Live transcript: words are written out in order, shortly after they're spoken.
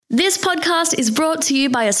This podcast is brought to you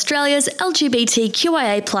by Australia's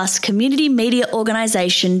LGBTQIA+ community media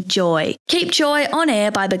organisation, Joy. Keep Joy on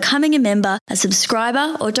air by becoming a member, a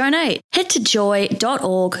subscriber or donate. Head to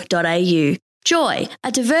joy.org.au. Joy,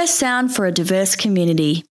 a diverse sound for a diverse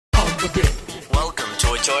community. Welcome to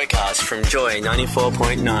a Joycast from Joy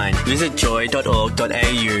 94.9. Visit joy.org.au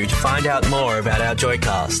to find out more about our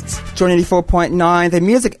Joycasts. Joy 94.9, the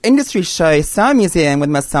music industry show Sound Museum with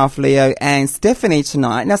myself, Leo, and Stephanie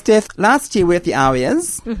tonight. Now, Steph, last year we were at the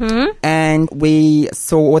Arias, and we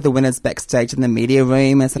saw all the winners backstage in the media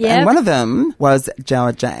room, and, and one of them was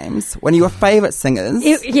Jarryd James, one of your favourite singers.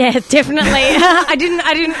 Yeah, definitely. I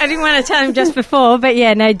didn't want to tell him just before, but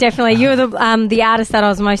yeah, no, definitely. You were the artist that I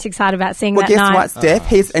was most excited about seeing that night. Well, guess what, Steph?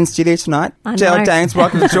 He's in studio tonight. Jarryd James,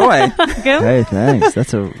 welcome to Joy. Hey, thanks.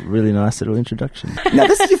 That's a really nice little introduction. Now,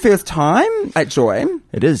 this is your first time at Joy.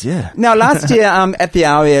 It is, yeah. Now, last year at the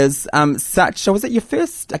Arias, was it your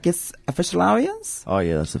first, I guess, official Arias? Oh,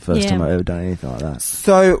 yeah, that's the first time I've ever done anything like that.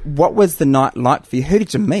 So, what was the night like for you? Who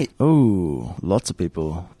did you meet? Oh, lots of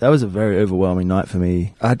people. That was a very overwhelming night for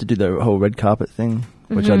me. I had to do the whole red carpet thing,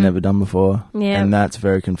 which I'd never done before. Yeah. And that's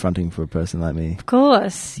very confronting for a person like me. Of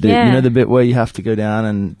course, You know the bit where you have to go down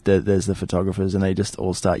and there's the photographers and they just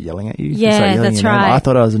all start yelling at you? Yeah, that's right. I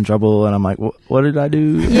thought I was in trouble and I'm like, what did I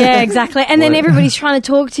do? Yeah, exactly. And then everybody's trying to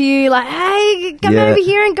talk to you like, hey, come over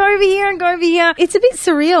here and go over here and go over here. It's a bit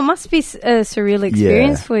surreal. It must be a surreal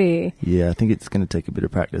experience for you. Yeah, I think it's going to take a bit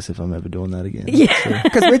of practice if I'm ever doing that again. Yeah.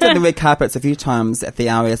 Because we've done the red carpets a few times at the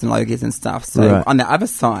Arias and Logies and stuff. So on the other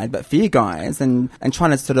side, but for you guys and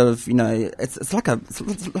trying to sort of, it's like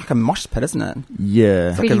a mosh pit, isn't it? Yeah.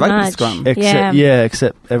 It's like a rugby scrum.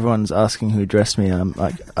 Except everyone's asking who dressed me. I'm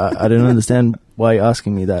like, I don't understand why you're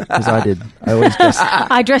asking me that, because I did. I always dress.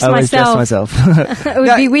 I dress myself. It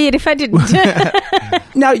would be weird if I didn't.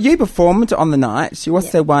 Now, you performed on the night. You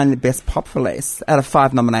also won Best Pop Release out of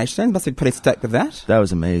 5 nominations. Must be pretty stoked with that. That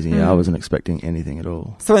was amazing. Yeah, I wasn't expecting anything at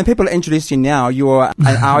all. So when people introduce you now, you're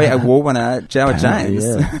an ARIA Award winner, Jarryd James.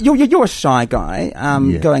 Yeah. You're a shy guy,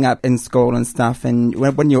 growing up in school and stuff, and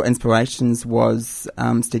one of your inspirations was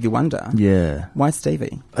Stevie Wonder. Yeah. Why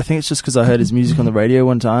Stevie? I think it's just because I heard his music on the radio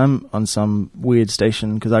one time on some weird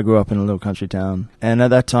station, because I grew up in a little country town. And at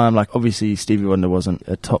that time, like, obviously Stevie Wonder wasn't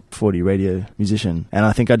a top 40 radio musician. And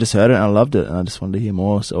I think I just heard it and I loved it and I just wanted to hear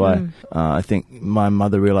more. So I think my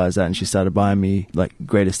mother realised that and she started buying me like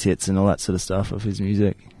greatest hits and all that sort of stuff of his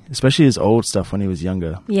music, especially his old stuff when he was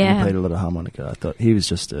younger. Yeah. He played a lot of harmonica. I thought he was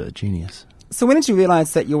just a genius. So when did you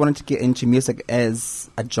realise that you wanted to get into music as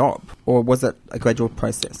a job, or was it a gradual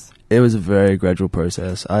process? It was a very gradual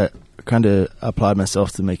process. I kind of applied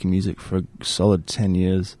myself to making music for a solid 10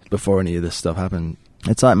 years before any of this stuff happened.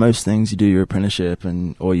 It's like most things, you do your apprenticeship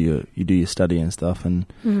or you do your study and stuff, and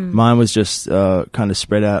mine was just kind of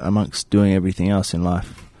spread out amongst doing everything else in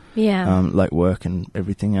life. Yeah. Like work and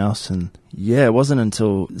everything else. And yeah, it wasn't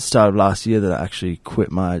until the start of last year that I actually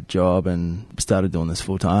quit my job and started doing this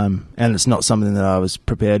full time. And it's not something that I was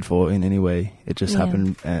prepared for in any way. It just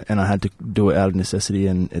happened, and I had to do it out of necessity,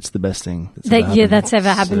 and it's the best thing that's ever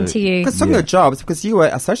happened to you. Because some of your jobs, because you were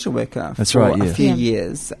a social worker for a few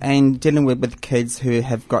years and dealing with kids who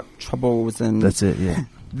have got troubles and... That's it, yeah.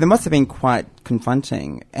 They must have been quite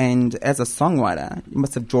confronting, and as a songwriter, you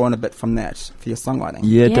must have drawn a bit from that for your songwriting.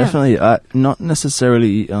 Yeah. Definitely. Not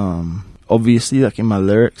necessarily, obviously, like in my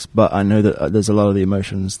lyrics, but I know that there's a lot of the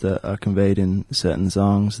emotions that are conveyed in certain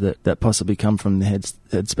songs that possibly come from the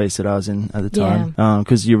headspace that I was in at the time.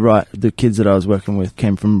 Because you're right, the kids that I was working with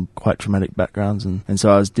came from quite traumatic backgrounds, and so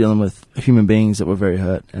I was dealing with human beings that were very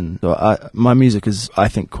hurt, and so my music is, I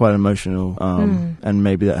think, quite emotional, and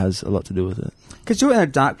maybe that has a lot to do with it. Because you were in a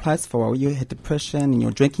dark place for a while. You had depression and you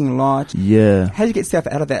were drinking a lot. Yeah. How did you get yourself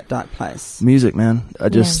out of that dark place? Music, man.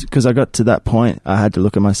 Because I got to that point, I had to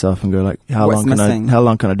look at myself and go like, how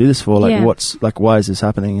long can I do this for? Like, why is this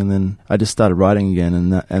happening? And then I just started writing again,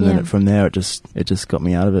 and then from there it just got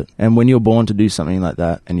me out of it. And when you're born to do something like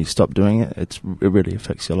that and you stop doing it, it really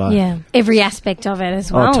affects your life. Yeah. Every aspect of it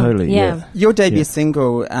as well. Oh, totally. Yeah. Your debut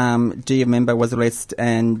single, Do You Remember, was released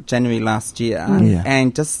in January last year,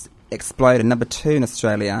 and just exploded. Number 2 in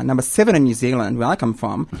Australia, number 7 in New Zealand, where I come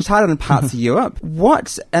from, charted in parts of Europe.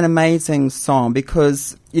 What an amazing song,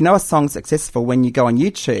 because you know a song's successful when you go on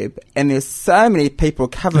YouTube and there's so many people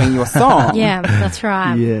covering your song. Yeah, that's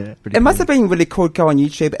right. Yeah. It must have been really cool to go on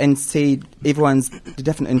YouTube and see everyone's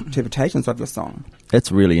different interpretations of your song. It's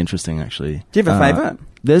really interesting, actually. Do you have a favourite?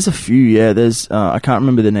 There's a few, yeah. There's I can't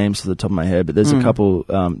remember the names off the top of my head, but there's a couple.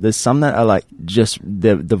 There's some that are like just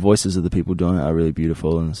the voices of the people doing it are really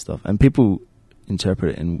beautiful and stuff. And people,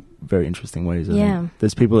 interpret it in very interesting ways. I Yeah. think.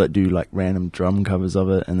 There's people that do like random drum covers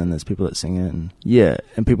of it, and then there's people that sing it, and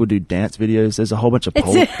people do dance videos. There's a whole bunch of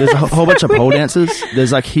whole bunch of pole dances.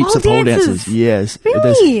 There's like heaps of pole dances. Yes, Really?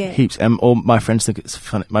 there's heaps. And all my friends think it's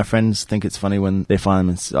funny. My friends think it's funny when they find them.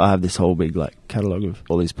 And I have this whole big like catalog of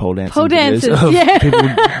all these pole dancing videos of people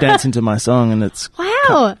dancing to my song, and it's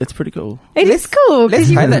it's pretty cool. It is cool.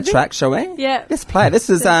 Let's play that track, shall we? Yeah. Let's play it. This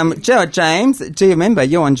is Jarryd James. Do you remember?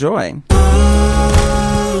 You're on Joy.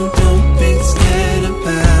 Don't be scared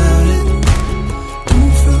about it.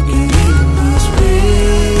 Don't forget it was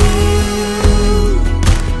real.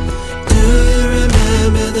 Do you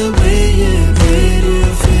remember the way it made you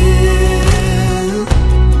feel?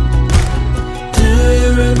 Do you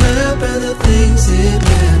remember the things it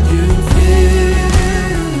made you feel?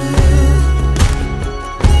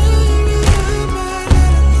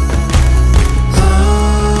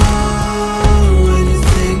 Oh, when you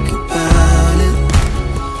think about it,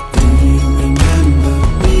 do you remember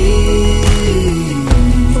me?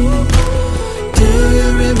 Do you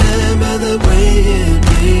remember the way it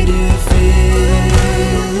made you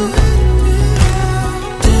feel?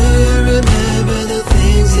 Do you remember the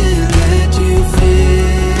things it let you feel?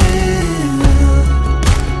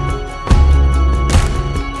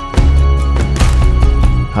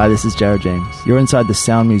 Hi, this is Jarryd James. You're inside the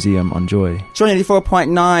Sound Museum on Joy. Joy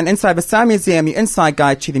 94.9, inside the Sound Museum, your inside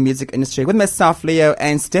guide to the music industry. With myself, Leo,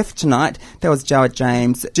 and Steph tonight. That was Jarryd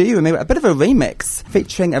James. Do you remember? A bit of a remix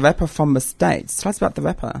featuring a rapper from the States. Tell us about the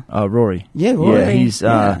rapper. Rory. Yeah, Rory.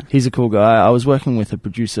 Yeah, he's a cool guy. I was working with a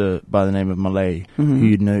producer by the name of Malay, who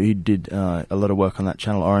you know, he did a lot of work on that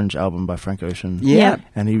Channel Orange album by Frank Ocean. Yeah.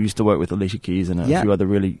 And he used to work with Alicia Keys and a few other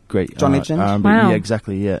really great John Legend. R&B. Wow. Yeah,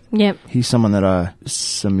 exactly. Yeah. Yep. He's someone that I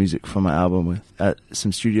some music for my album with at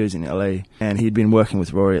some studios in LA, and he'd been working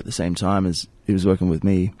with Rory at the same time as he was working with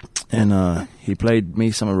me, and he played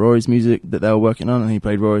me some of Rory's music that they were working on, and he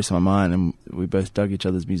played Rory some of mine, and we both dug each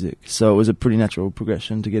other's music. So it was a pretty natural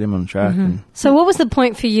progression to get him on track. And So what was the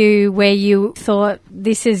point for you where you thought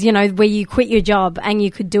this is, where you quit your job and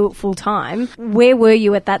you could do it full time? Where were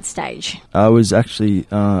you at that stage? I was actually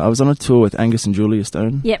I was on a tour with Angus and Julia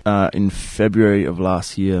Stone. Yep. In February of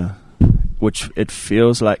last year, which it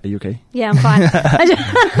feels like. Are you okay? Yeah, I'm fine.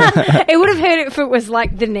 It would have hurt if it was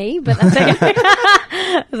like the knee, but that's okay.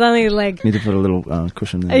 It was only the leg. Need to put a little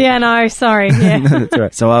cushion there. Yeah, no, sorry. Yeah. That's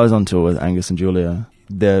right. So I was on tour with Angus and Julia.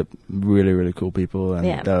 They're really, really cool people,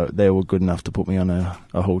 and they were good enough to put me on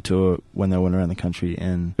a whole tour when they went around the country.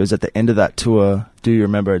 And it was at the end of that tour, do you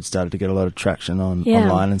remember, it started to get a lot of traction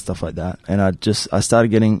online and stuff like that. And I started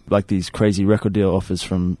getting like these crazy record deal offers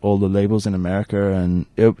from all the labels in America, and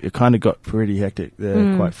it kind of got pretty hectic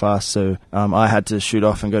there quite fast. So I had to shoot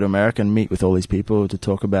off and go to America and meet with all these people to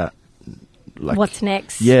talk about like what's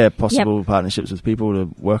next. Yeah, possible partnerships with people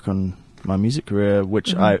to work on my music career,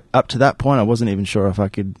 which up to that point I wasn't even sure if I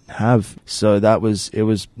could have. So it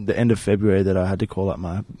was the end of February that I had to call up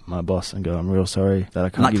my boss and go, I'm real sorry that I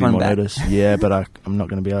can't give you more notice. Yeah, but I'm not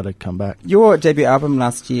going to be able to come back. Your debut album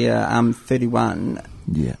last year, 31.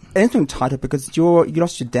 Yeah. Interesting title because you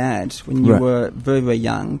lost your dad when you were very, very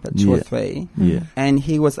young, about 2 or 3. Yeah. And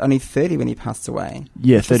he was only 30 when he passed away.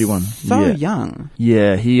 Yeah, 31. So young.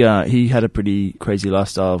 Yeah, he had a pretty crazy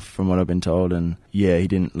lifestyle from what I've been told, and yeah, he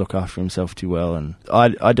didn't look after himself too well, and I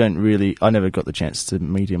never got the chance to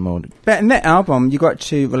meet him. But in that album, you got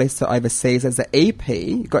to release it overseas as an EP.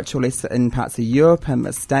 You got to release it in parts of Europe and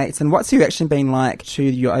the States. And what's your reaction been like to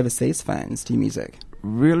your overseas fans to your music?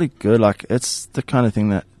 Really good. Like, it's the kind of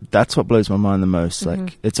thing that's what blows my mind the most.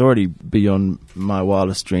 Like, it's already beyond my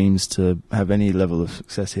wildest dreams to have any level of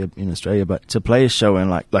success here in Australia, but to play a show in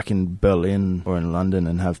like in Berlin or in London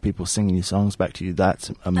and have people singing your songs back to you,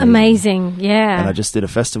 that's amazing. Yeah. And I just did a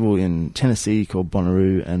festival in Tennessee called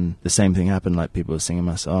Bonnaroo, and the same thing happened. Like, people were singing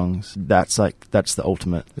my songs. That's the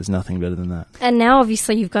ultimate. There's nothing better than that. And now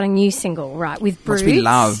obviously you've got a new single, right, with Broods. Which we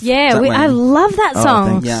love. Yeah, I love that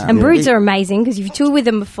song. Yeah. And Broods are amazing because you've toured with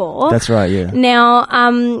them before. That's right, yeah.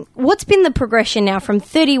 Now, what's been the progression now from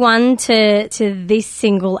 31 to this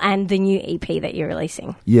single and the new EP that you're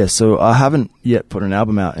releasing? Yeah, so I haven't yet put an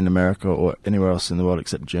album out in America or anywhere else in the world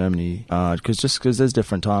except Germany, because there's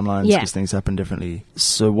different timelines, because things happen differently.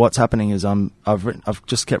 So what's happening is I've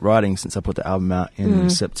just kept writing since I put the album out in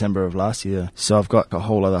September of last year. So I've got a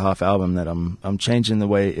whole other half album that I'm changing the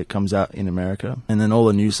way it comes out in America, and then all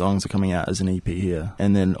the new songs are coming out as an EP here,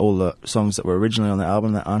 and then all the songs that were originally on the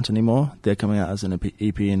album that aren't anymore. They're coming out as an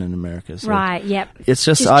EP in America. So Right, yep. it's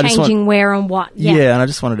just changing where and what. Yeah, and I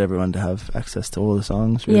just wanted everyone to have access to all the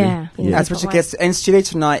songs. Really. Yeah. As Richard gets in studio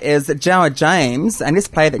tonight is Jarryd James, and let's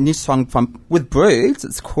play that new song with Broods.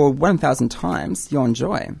 It's called 1,000 Times. You'll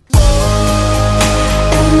enjoy.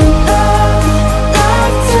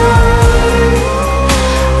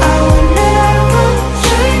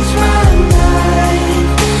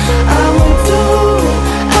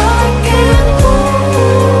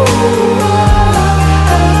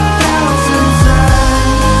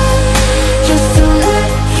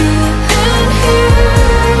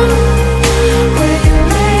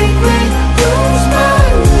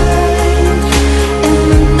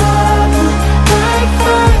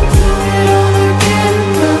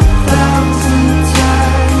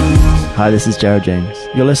 Hi, this is Jarryd James.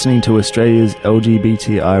 You're listening to Australia's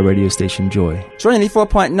LGBTI radio station Joy. Joy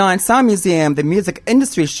 94.9 Sound Museum, the music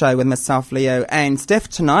industry show with myself, Leo, and Steph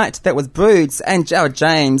tonight. That was Broods and Jarryd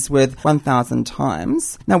James with 1,000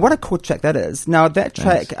 Times. Now, what a cool track that is. Now, that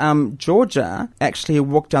track, Georgia actually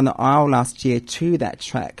walked down the aisle last year to that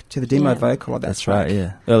track, to the demo vocal of that track. That's right,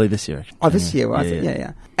 yeah. Early this year, actually. Oh, this year, was it?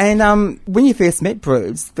 Yeah. And when you first met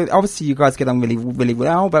Broods, obviously you guys get on really, really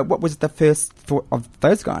well, but what was the first thought of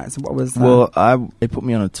those guys? What was... Well, they put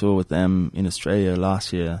me on a tour with them in Australia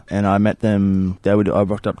last year, and I met them. I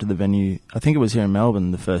rocked up to the venue. I think it was here in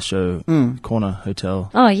Melbourne, the first show, Corner Hotel.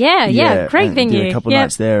 Oh, yeah, great venue. Did a couple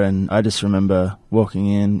nights there, and I just remember walking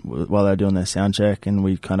in while they were doing their sound check, and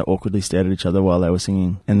we kind of awkwardly stared at each other while they were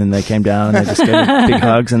singing. And then they came down and they just gave me big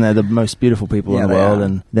hugs, and they're the most beautiful people in the world.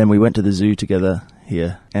 And then we went to the zoo together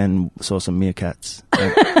here and saw some meerkats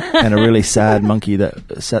and a really sad monkey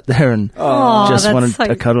that sat there and just wanted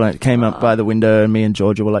a cuddle, and it came up by the window, and me and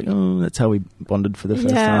Georgia were like, oh, that's how we bonded for the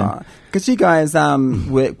first time. Because you guys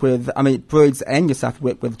work with, Broods and yourself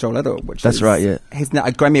work with Joe Little, which that's right, yeah. He's now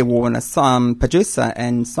a Grammy Award winner, producer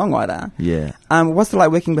and songwriter. Yeah. What's it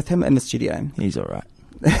like working with him in the studio? He's all right.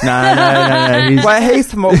 No. He's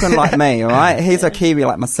from Auckland like me, all right? He's a Kiwi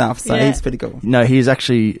like myself, so he's pretty cool. No, he's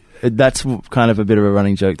actually... That's kind of a bit of a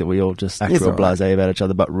running joke that we all just act real blasé about each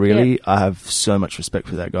other. But really, I have so much respect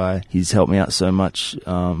for that guy. He's helped me out so much.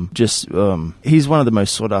 He's one of the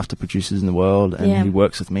most sought after producers in the world, and he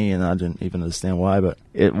works with me, and I didn't even understand why, but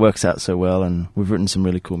it works out so well, and we've written some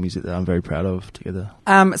really cool music that I'm very proud of together.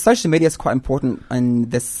 Social media is quite important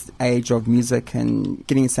in this age of music and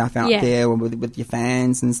getting yourself out there with your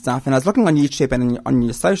fans and stuff. And I was looking on YouTube and on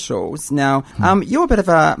your socials. Now, you're a bit of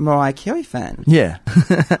a Mariah Carey fan. Yeah.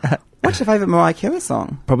 What's your favourite Mariah Carey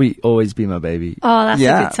song? Probably Always Be My Baby. Oh, that's a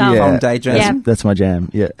good song. From Daydream. Yeah. That's my jam,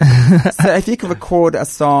 yeah. So if you could record a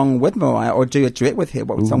song with Mariah or do a duet with her,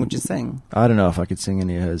 what song would you sing? I don't know if I could sing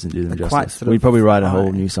any of hers and do them justice. We'd probably write a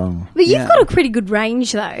whole new song. But you've got a pretty good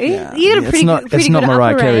range, though. Yeah. You've got a pretty good It's not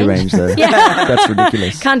Mariah Carey range, though. That's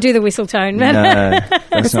ridiculous. Can't do the whistle tone. No,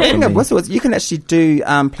 that's not Speaking for of me. whistles, you can actually do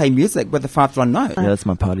play music with a $5 note. Yeah, that's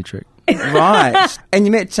my party trick. Right. And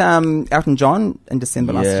you met Elton John in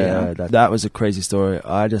December last year. Yeah, that was a crazy story.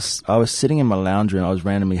 I was sitting in my lounge room. I was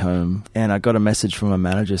randomly home, and I got a message from a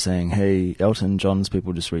manager saying, hey, Elton John's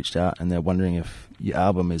people just reached out, and they're wondering if your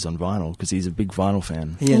album is on vinyl, because he's a big vinyl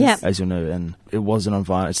fan, as you'll know, and it wasn't on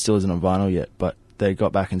vinyl. It still isn't on vinyl yet, but they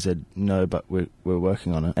got back and said, no, but we're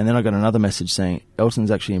working on it. And then I got another message saying,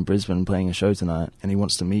 Elton's actually in Brisbane playing a show tonight, and he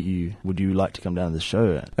wants to meet you. Would you like to come down to the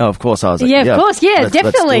show? Oh, of course. I was like, of course,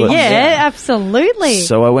 definitely. Absolutely.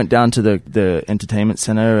 So I went down to the entertainment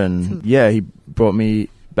centre, and he brought me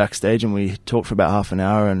backstage, and we talked for about half an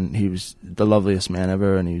hour, and he was the loveliest man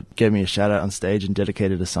ever, and he gave me a shout out on stage and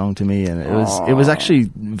dedicated a song to me, and it was actually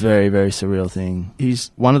very, very surreal thing. He's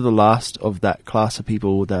one of the last of that class of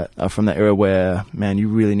people that are from that era where, man, you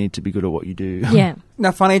really need to be good at what you do. Yeah.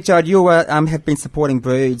 Now, funny, Jarryd, you have been supporting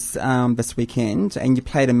Broods this weekend, and you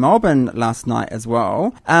played in Melbourne last night as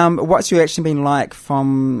well. What's your reaction been like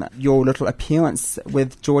from your little appearance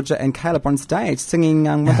with Georgia and Caleb on stage singing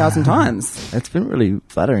 1,000 Times? It's been really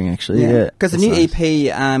flattering, actually. Yeah, because the new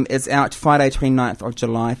EP is out Friday, 29th of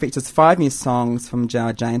July. It features 5 new songs from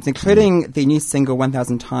Jarryd James, including the new single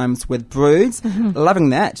 1,000 Times with Broods. Loving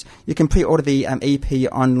that. You can pre-order the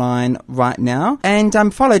EP online right now, and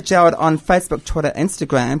follow Jarryd on Facebook, Twitter,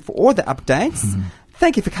 Instagram for all the updates.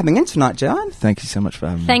 Thank you for coming in tonight, Jarryd. Thank you so much for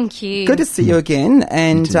having me. Thank you. Good to see you again,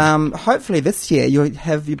 and hopefully this year you'll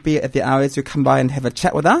be at the hours. You'll come by and have a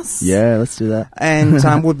chat with us. Yeah, let's do that.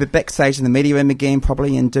 And we'll be backstage in the media room again,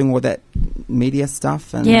 probably, and doing all that media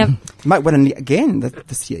stuff. And you might win again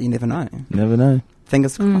this year. You never know. Never know.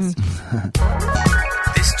 Fingers crossed.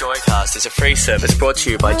 This Joy Joycast is a free service brought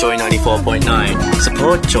to you by Joy 94.9.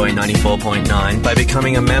 Support Joy 94.9 by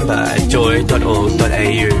becoming a member at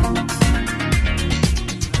joy.org.au.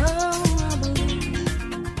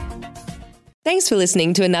 Thanks for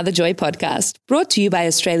listening to another Joy podcast, brought to you by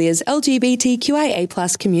Australia's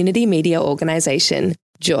LGBTQIA+ community media organisation,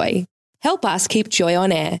 Joy. Help us keep Joy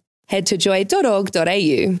on air. Head to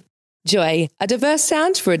joy.org.au. Joy, a diverse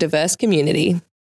sound for a diverse community.